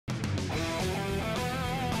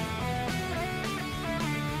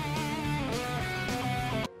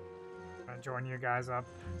join you guys up.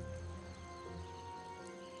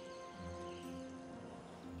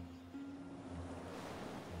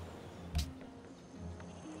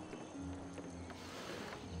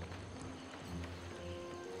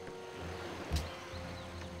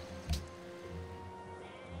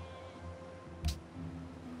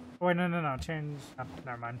 Wait, no, change. Oh,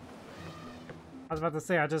 never mind. I was about to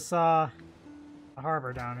say, I just saw a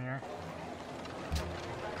harbor down here.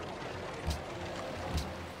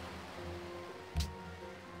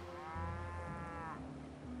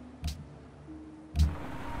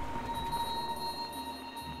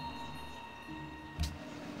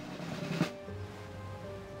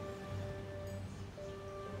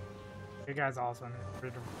 You guys also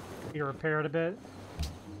need to be repaired a bit.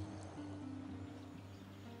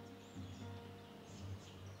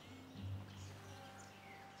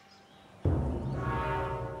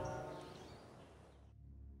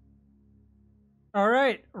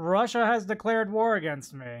 Alright, Russia has declared war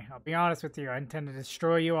against me. I'll be honest with you, I intend to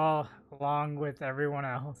destroy you all along with everyone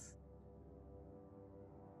else.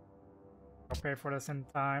 I'll pay for this in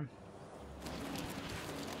time.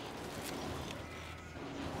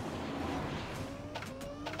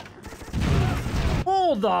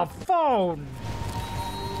 Hold the phone!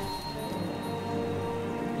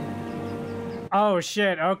 Oh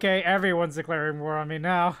shit, okay, everyone's declaring war on me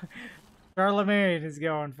now. Charlemagne is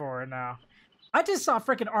going for it now. I just saw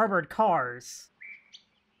freaking armored cars.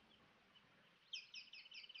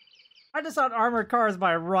 I just saw armored cars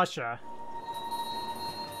by Russia.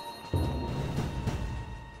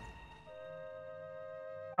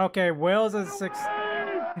 Okay, Wales is 6.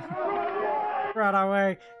 Right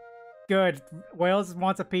away. Good. Wales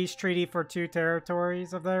wants a peace treaty for 2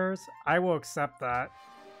 territories of theirs. I will accept that.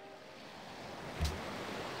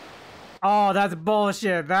 Oh, that's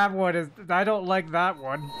bullshit. That one is... I don't like that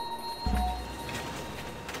one.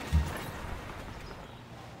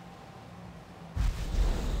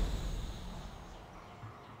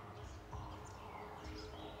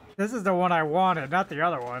 This is the one I wanted, not the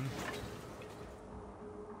other one.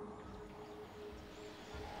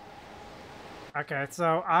 Okay,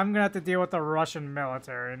 so I'm gonna have to deal with the Russian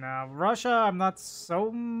military now. Russia, I'm not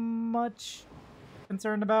so much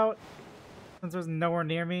concerned about, since there's nowhere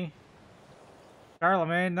near me.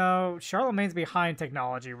 Charlemagne, no. Charlemagne's behind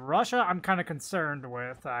technology. Russia, I'm kind of concerned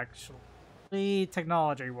with, actually,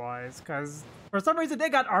 technology-wise, because for some reason they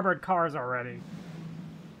got armored cars already.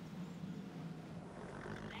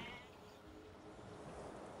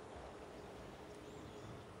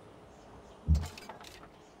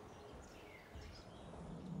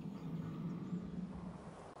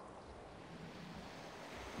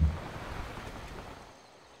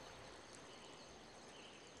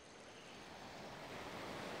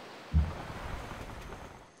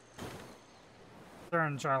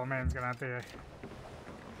 Charlemagne's gonna have to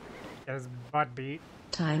get his butt beat.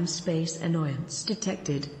 Time-space annoyance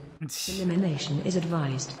detected. Elimination is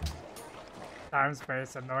advised.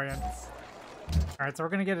 Time-space annoyance. Alright, so we're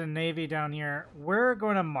gonna get a navy down here. We're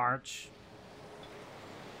going to march.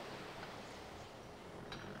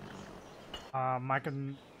 I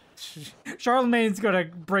can... Charlemagne's gonna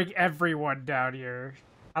bring everyone down here.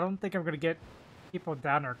 I don't think I'm gonna get people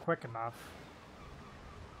down there quick enough.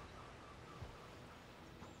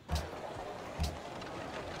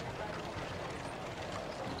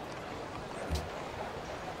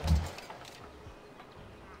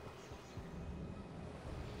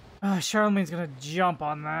 Charlemagne's gonna jump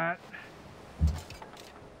on that.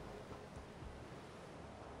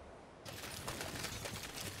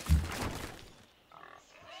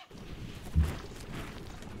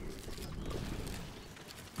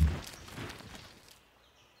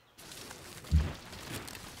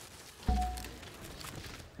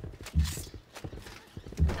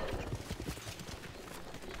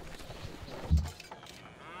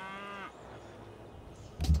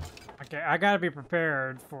 Okay, I gotta be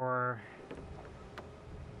prepared for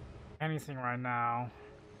anything right now.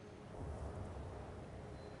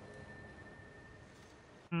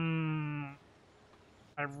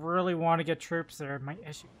 I really want to get troops there. My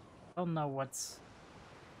issue, I don't know what's...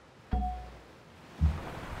 I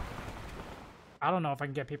don't know if I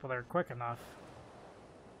can get people there quick enough.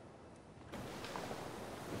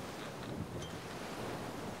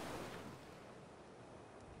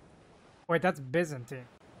 Wait, that's Byzantine.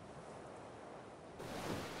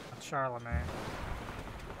 Charlemagne.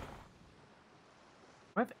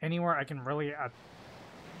 Do I have anywhere I can really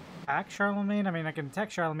attack Charlemagne? I mean, I can attack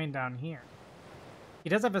Charlemagne down here. He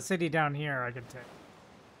does have a city down here I can take.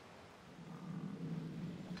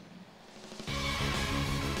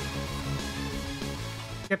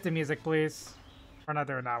 Skip the music, please. We're not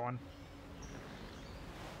doing that one.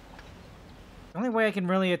 The only way I can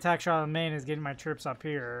really attack Charlemagne is getting my troops up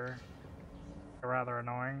here. They're rather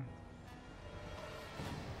annoying.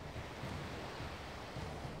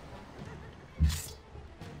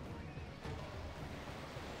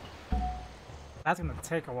 That's gonna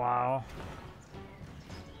take a while.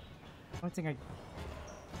 I don't think I...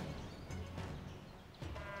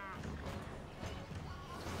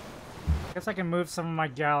 guess I can move some of my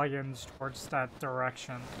galleons towards that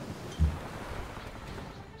direction.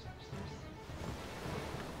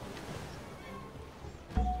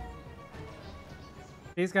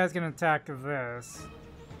 These guys can attack this.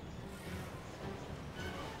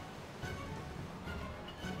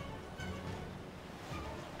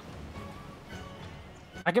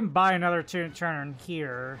 I can buy another turn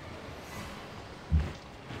here.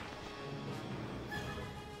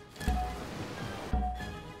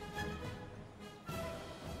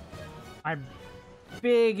 My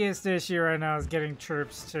biggest issue right now is getting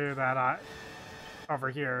troops to that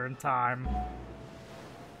over here in time.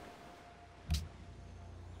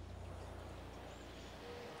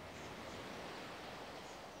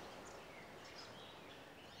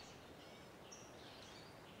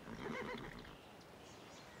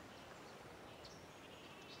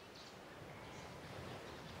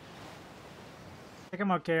 I think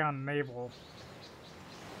I'm okay on naval.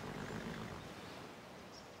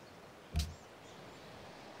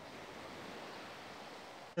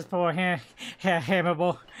 Just pull a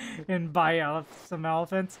Hannibal and buy some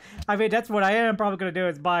elephants. I mean, that's what I am probably going to do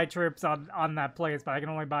is buy troops on that place, but I can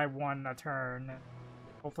only buy one a turn.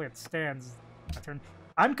 Hopefully it stands a turn.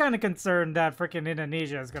 I'm kind of concerned that freaking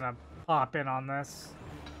Indonesia is going to pop in on this.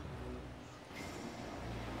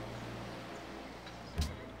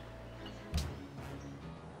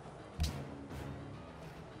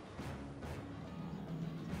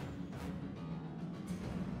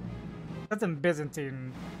 That's in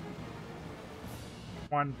Byzantine.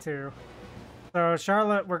 1, 2. So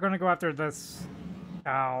Charlotte, we're gonna go after this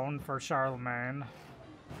town for Charlemagne.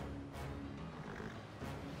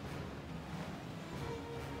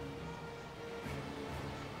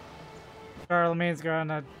 Charlemagne's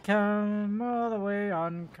gonna come all the way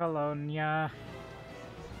on Colonia.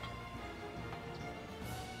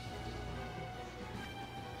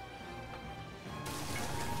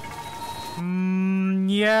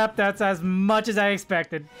 Yep, that's as much as I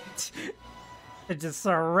expected. It's just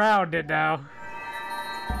surrounded now.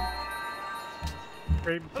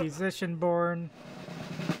 Great position born.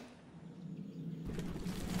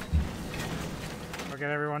 We'll get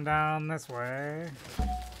everyone down this way. To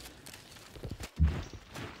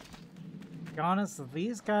be honest,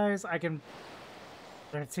 these guys, they're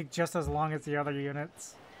gonna take just as long as the other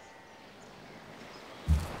units.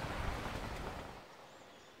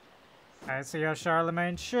 I see a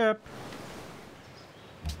Charlemagne ship.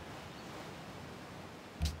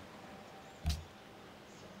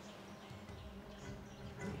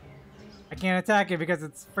 I can't attack it because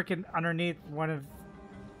it's freaking underneath one of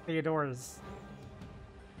Theodore's.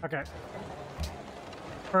 Okay.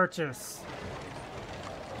 Purchase.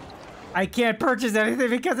 I can't purchase anything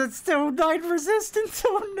because it's still 9 resistance.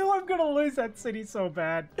 Oh no, I'm gonna lose that city so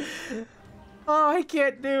bad. Oh, I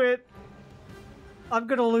can't do it. I'm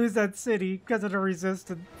gonna lose that city because of the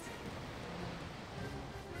resistance.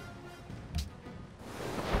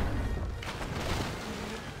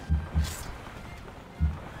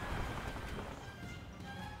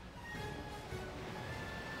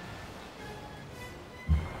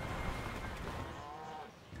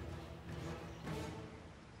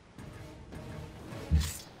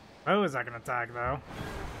 Oh, is that gonna attack though?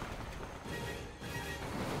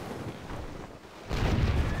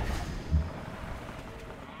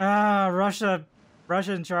 Ah, Russia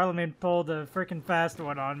and Charlemagne pulled a freaking fast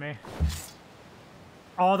one on me.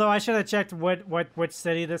 Although I should have checked which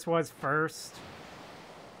city this was first.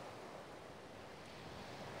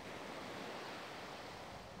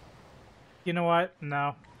 You know what?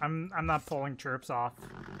 No, I'm not pulling troops off.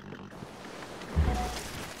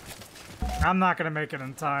 I'm not gonna make it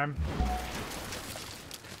in time.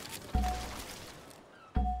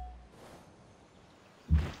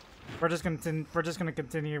 We're just gonna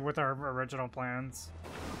continue with our original plans.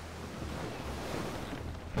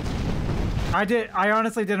 I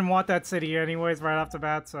honestly didn't want that city anyways right off the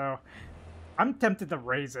bat, so I'm tempted to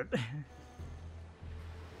raise it.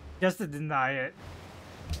 Just to deny it.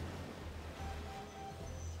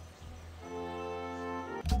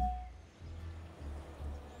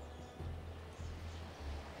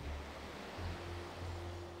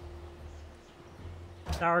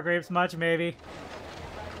 Sour grapes much, maybe.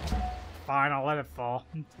 Fine, I'll let it fall.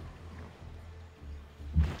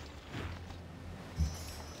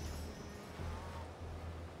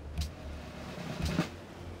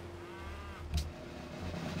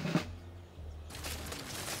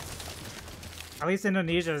 At least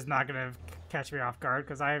Indonesia is not gonna catch me off guard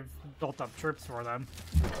because I've built up troops for them.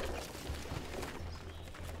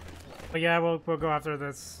 But yeah, we'll go after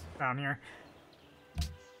this down here.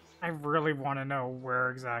 I really want to know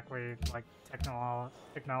where exactly, like,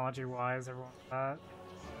 technology-wise, everyone's at.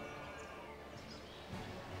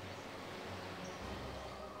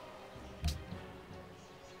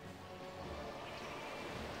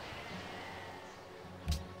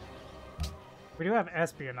 We do have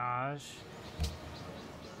espionage.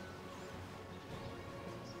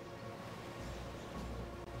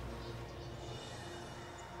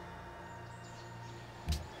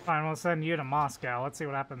 Fine, we'll send you to Moscow. Let's see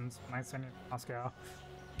what happens when I send you to Moscow.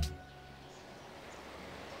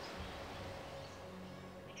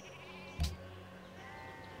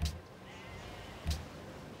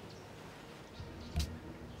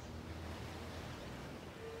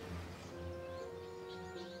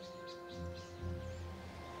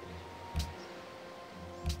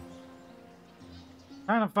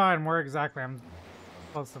 Trying to find where exactly I'm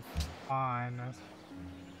supposed to find this.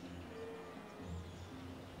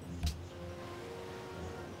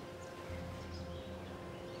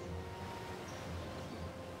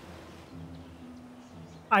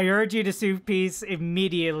 I urge you to sue peace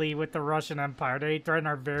immediately with the Russian Empire. They threaten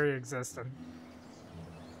our very existence.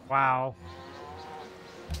 Wow.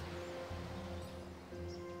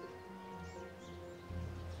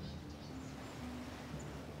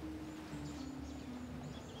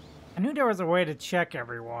 I knew there was a way to check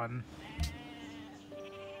everyone.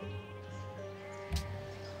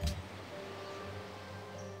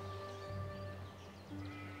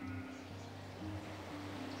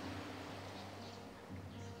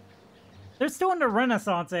 They're still in the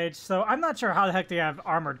Renaissance age, so I'm not sure how the heck they have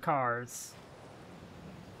armored cars.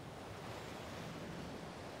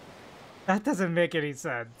 That doesn't make any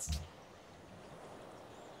sense.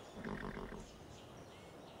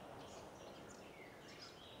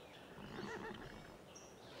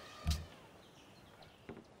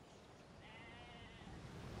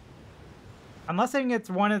 Unless I think it's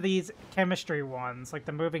one of these chemistry ones, like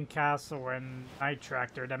the moving castle and night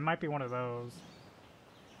tractor. That might be one of those.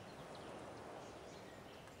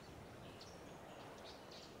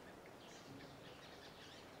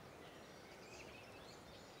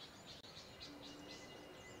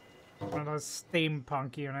 One of those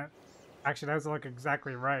steampunk unit. Actually, that does look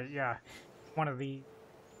exactly right. Yeah, one of the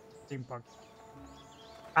steampunk.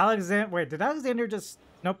 Alexander. Wait, did Alexander just?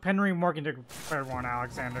 Nope. Henry Morgan declared one.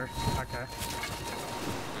 Alexander. Okay.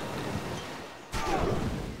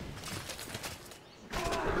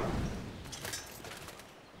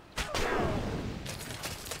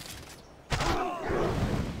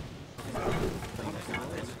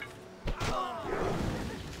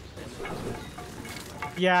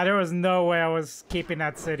 Yeah, there was no way I was keeping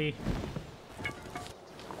that city.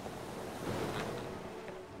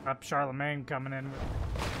 Up Charlemagne coming in with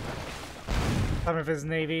some of his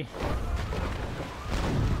navy.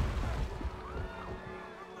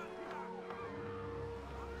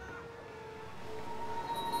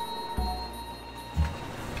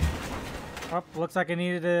 Oh, looks like I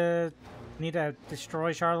need to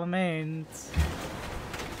destroy Charlemagne's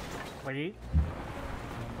fleet.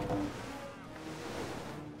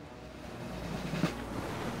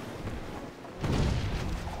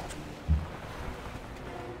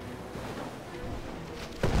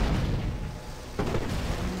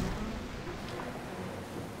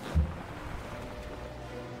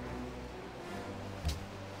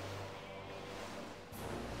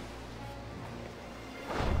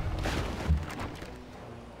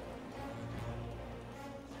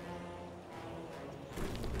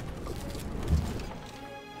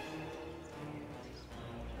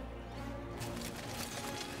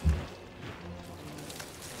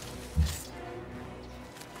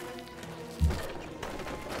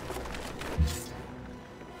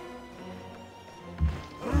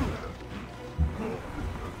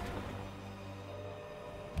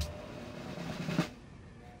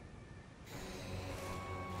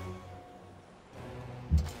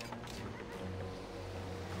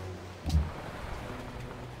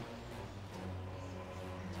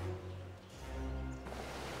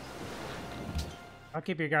 I'll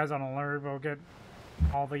keep you guys on alert. We'll get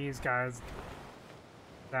all these guys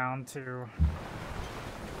down to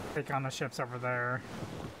take on the ships over there.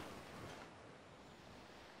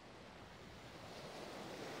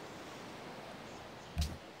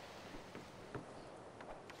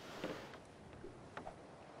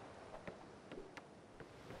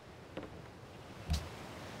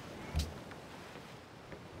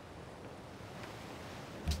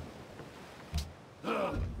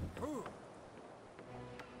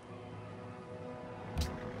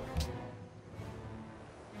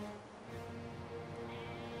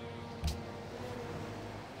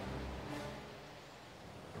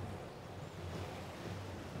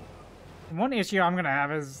 One issue I'm gonna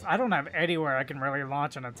have is I don't have anywhere I can really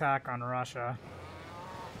launch an attack on Russia.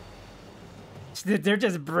 They're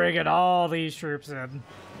just bringing all these troops in.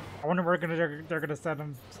 I wonder where they're gonna send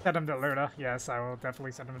them to Luna. Yes, I will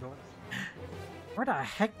definitely send them to Luna. Where the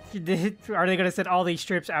heck are they gonna send all these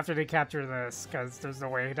troops after they capture this? Because there's no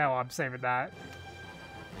way. No, I'm saving that.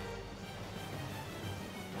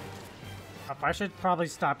 I should probably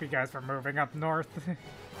stop you guys from moving up north.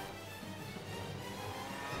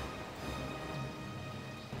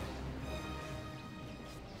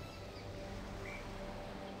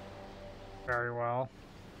 Very well.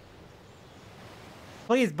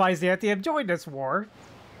 Please, Byzantium, join this war.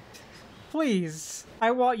 Please.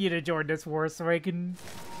 I want you to join this war so I can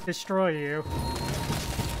destroy you.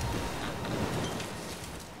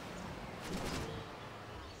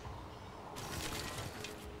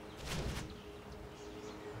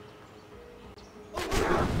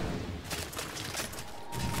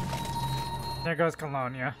 There goes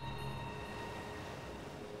Colonia.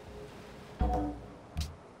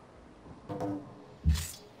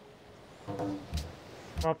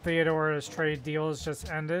 Well, Theodora's trade deal has just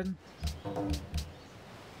ended.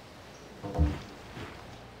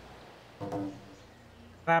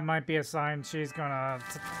 That might be a sign she's gonna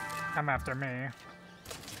come after me.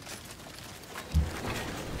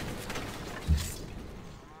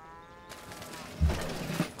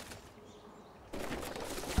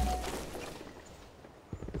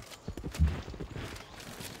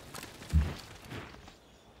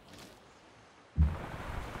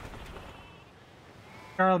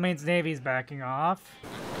 Charlemagne's navy's backing off.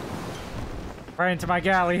 Right into my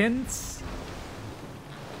galleons.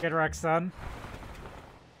 Get wrecked, son.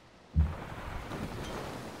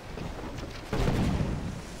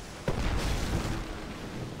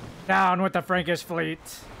 Down with the Frankish fleet.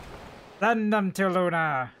 Send them to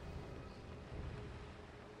Luna.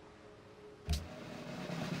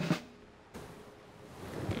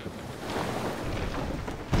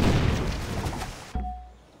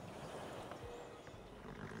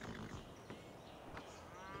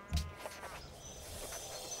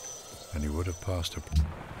 And he would have passed a...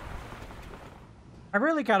 I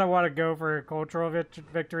really kind of want to go for a cultural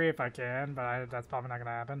victory if I can, but that's probably not going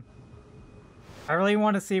to happen. I really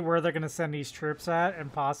want to see where they're going to send these troops at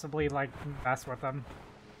and possibly, like, mess with them.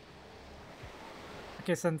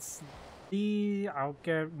 Okay, since I'll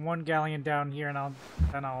get one galleon down here and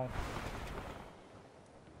then I'll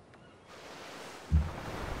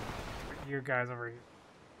put you guys over here.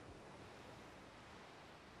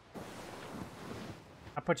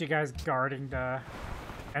 I'll put you guys guarding the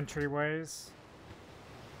entryways.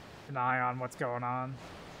 An eye on what's going on.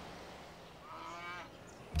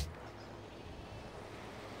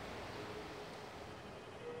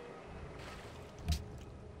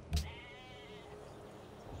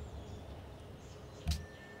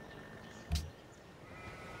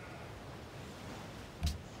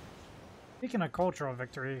 Speaking of cultural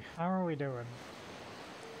victory, how are we doing?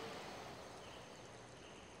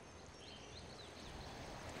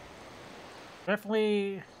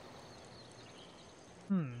 Definitely...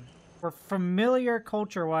 We're familiar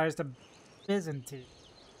culture-wise to Byzantine,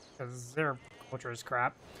 because their culture is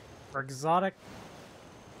crap. We're exotic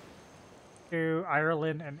to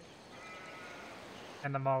Ireland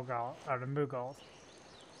and the Mughals.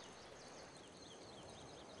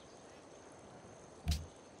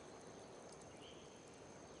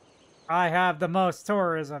 I have the most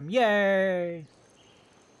tourism. Yay!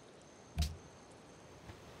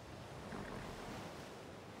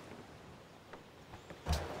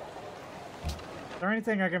 Is there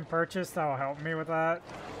anything I can purchase that will help me with that?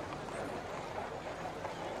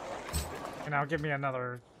 And now give me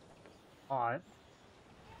another pot.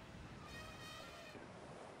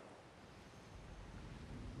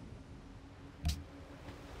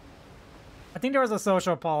 I think there was a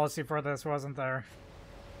social policy for this, wasn't there?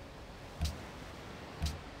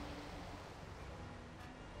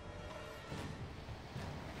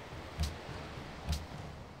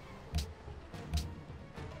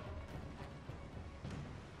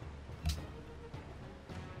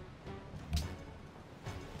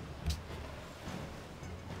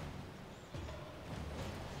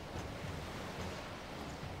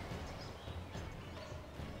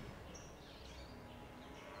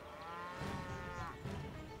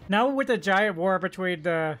 Now with the giant war between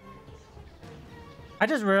the... I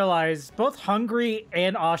just realized both Hungary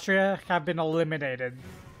and Austria have been eliminated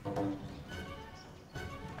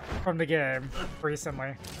from the game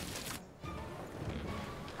recently.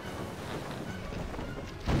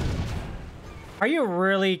 Are you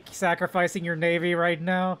really sacrificing your navy right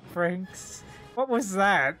now, Franks? What was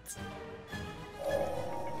that?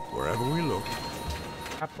 Wherever we look.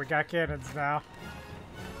 Yep, we got cannons now.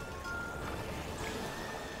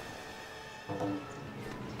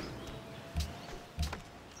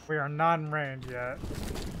 We are not in range yet.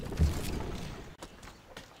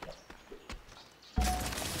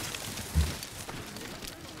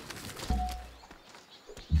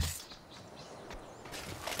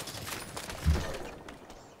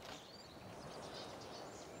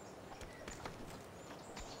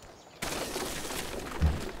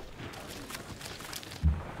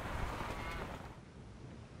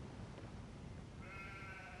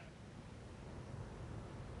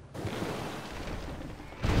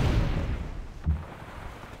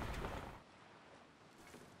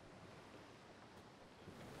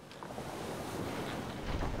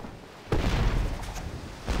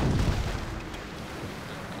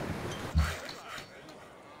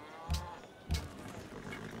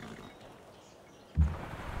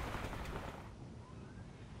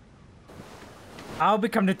 I'll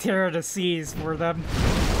become the terror of the seas for them.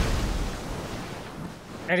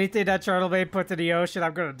 Anything that Charlemagne puts in the ocean,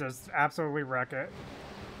 I'm gonna just absolutely wreck it.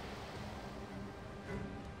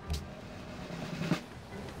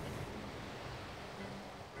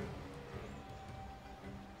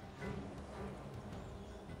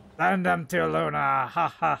 Send them to Luna,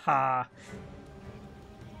 ha ha ha.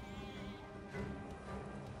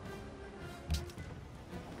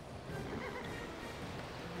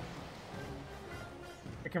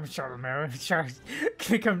 Become Charlemagne.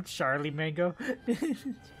 Become Charlie Mango.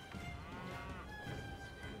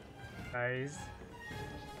 Nice.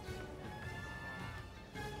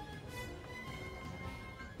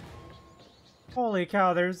 Holy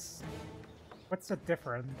cow, there's... What's the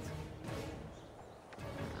difference?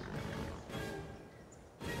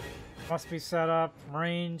 Must be set up.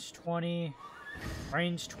 Range 20.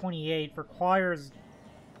 Range 28. Requires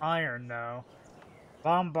iron, though.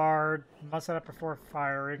 Bombard. Must set up before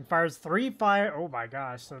firing. Fires 3 fire. Oh my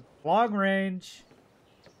gosh. So long range.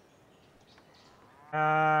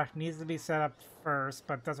 Needs to be set up first,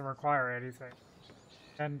 but doesn't require anything.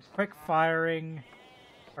 And quick firing.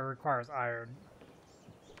 It requires iron.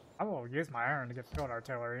 I will use my iron to get field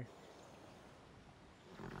artillery.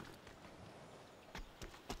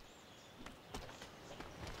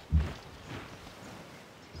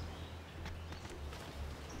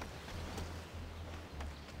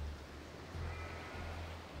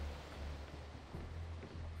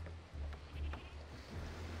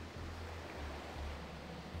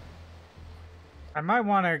 I might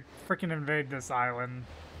want to freaking invade this island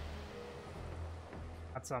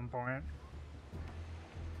at some point.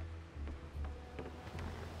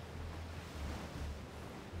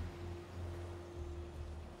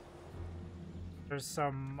 There's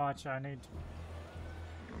so much I need to...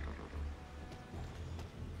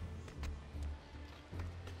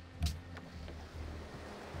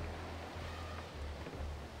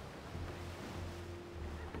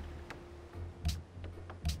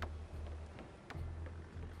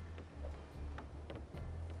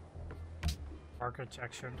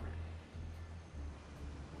 Architecture.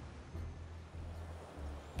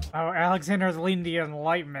 Oh, Alexander's leading the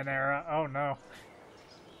Enlightenment era. Oh no.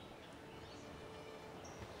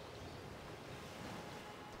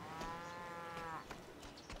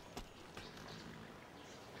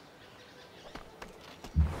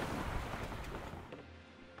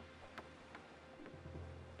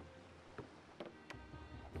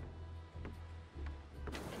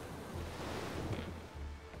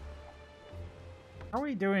 How are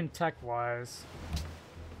we doing tech-wise?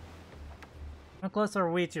 How close are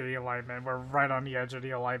we to the alignment? We're right on the edge of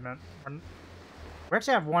the alignment. We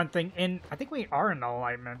actually have one thing in... I think we are in the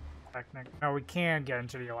alignment, technically. No, we can get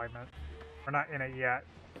into the alignment. We're not in it yet.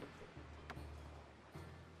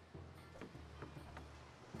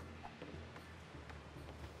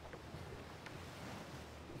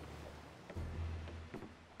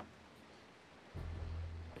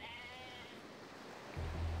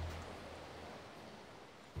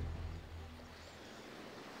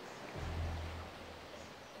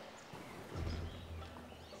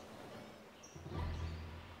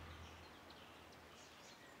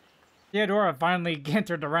 Theodora finally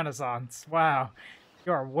entered the Renaissance. Wow.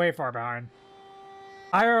 You are way far behind.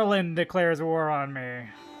 Ireland declares war on me.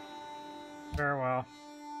 Farewell.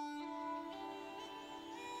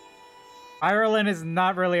 Ireland is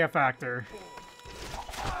not really a factor.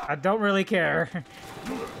 I don't really care.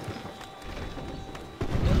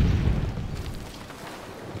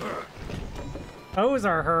 Those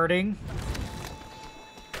are hurting.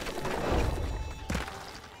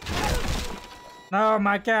 No,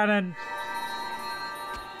 my cannon!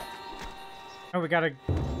 Oh, we got a...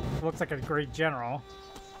 Looks like a great general.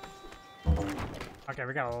 Okay,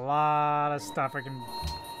 we got a lot of stuff we can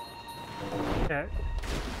get.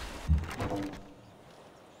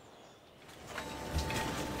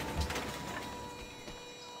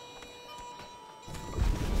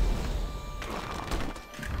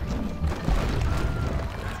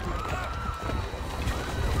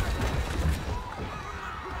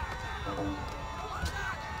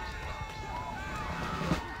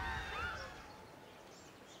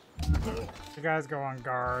 You guys go on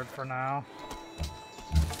guard for now.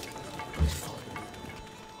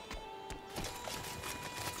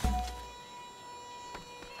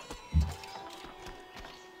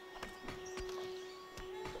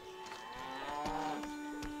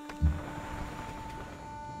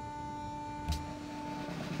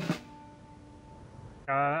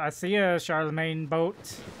 I see a Charlemagne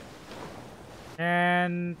boat,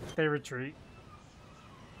 and they retreat.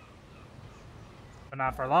 But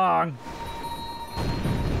not for long.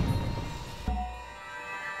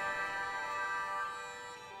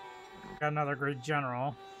 Got another great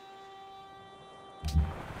general.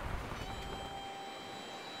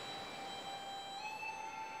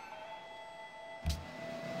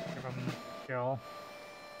 Give him kill.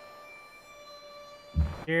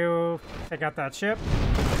 You take out that ship.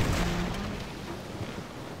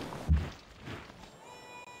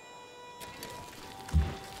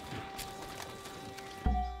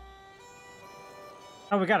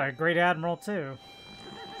 Oh, we got a great admiral too.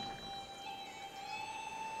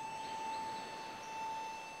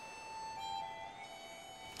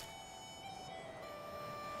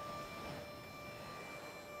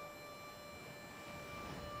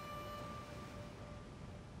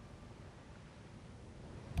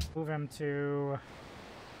 Move him to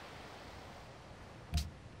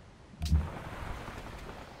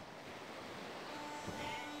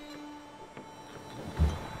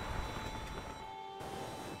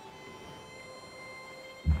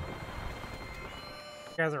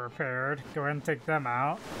you guys are repaired. Go ahead and take them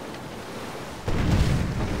out.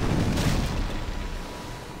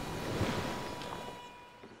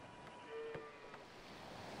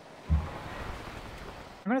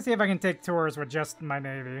 I'm gonna see if I can take tours with just my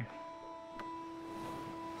navy.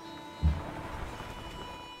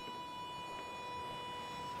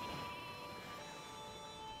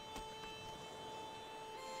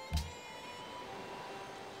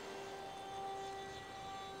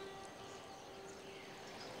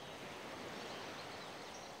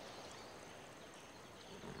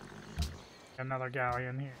 Another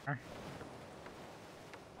galleon here.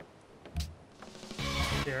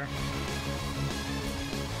 Here.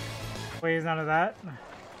 Please, none of that.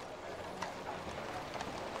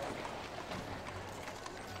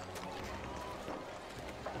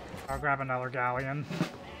 I'll grab another galleon.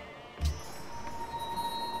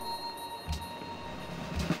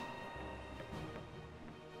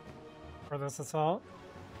 For this assault.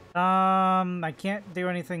 I can't do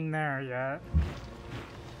anything there yet.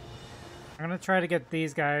 I'm gonna try to get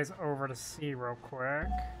these guys over to sea real quick.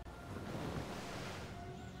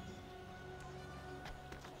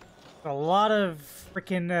 A lot of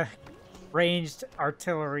freaking ranged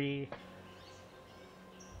artillery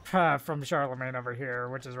from Charlemagne over here,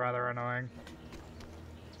 which is rather annoying.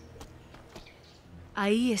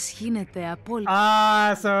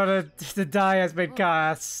 Ah, so the die has been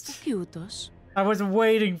cast. I was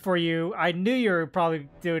waiting for you. I knew you were probably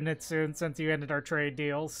doing it soon since you ended our trade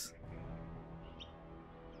deals.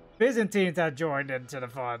 Byzantines have joined into the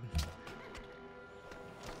fun.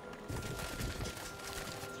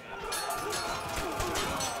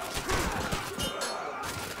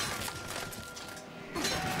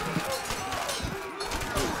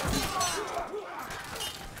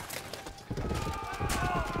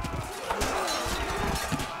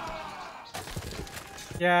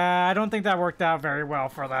 Yeah, I don't think that worked out very well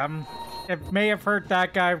for them. It may have hurt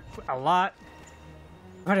that guy a lot,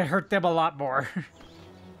 but it hurt them a lot more.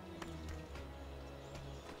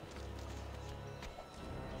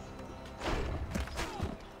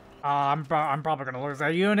 I'm probably gonna lose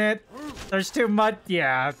that unit. There's too much.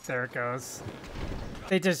 Yeah, there it goes.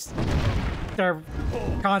 Their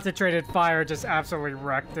concentrated fire just absolutely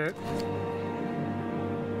wrecked it.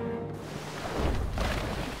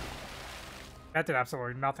 That did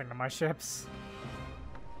absolutely nothing to my ships.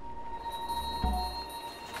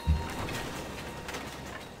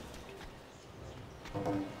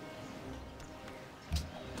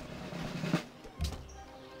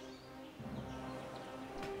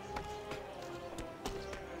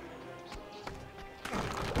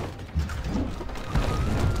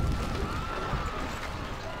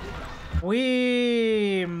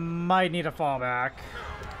 We might need a fallback.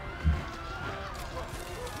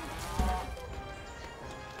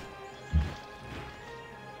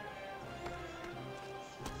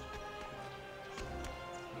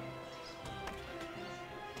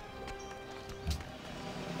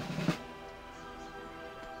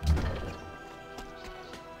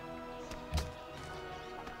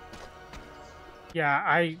 Yeah,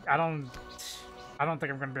 I don't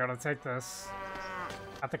think I'm gonna be able to take this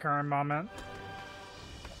at the current moment.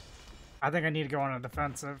 I think I need to go on a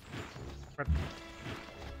defensive with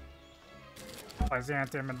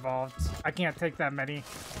Byzantium involved. I can't take that many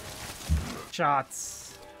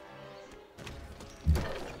shots.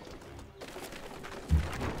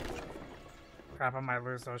 Crap, I might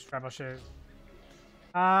lose those trebuchets.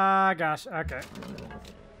 Ah, gosh, okay.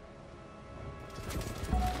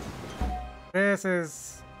 This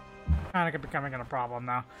is kind of becoming a problem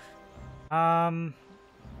now.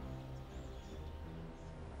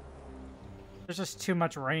 There's just too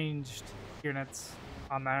much ranged units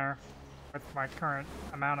on there with my current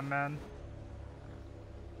amount of men.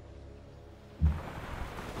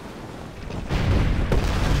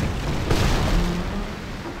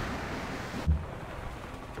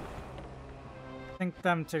 Sink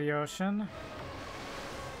them to the ocean.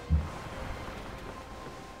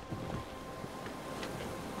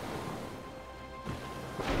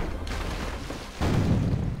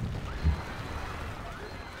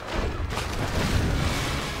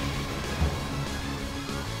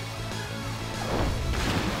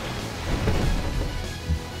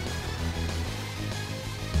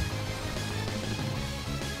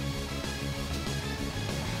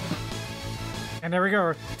 And there we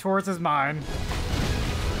go, towards his mine.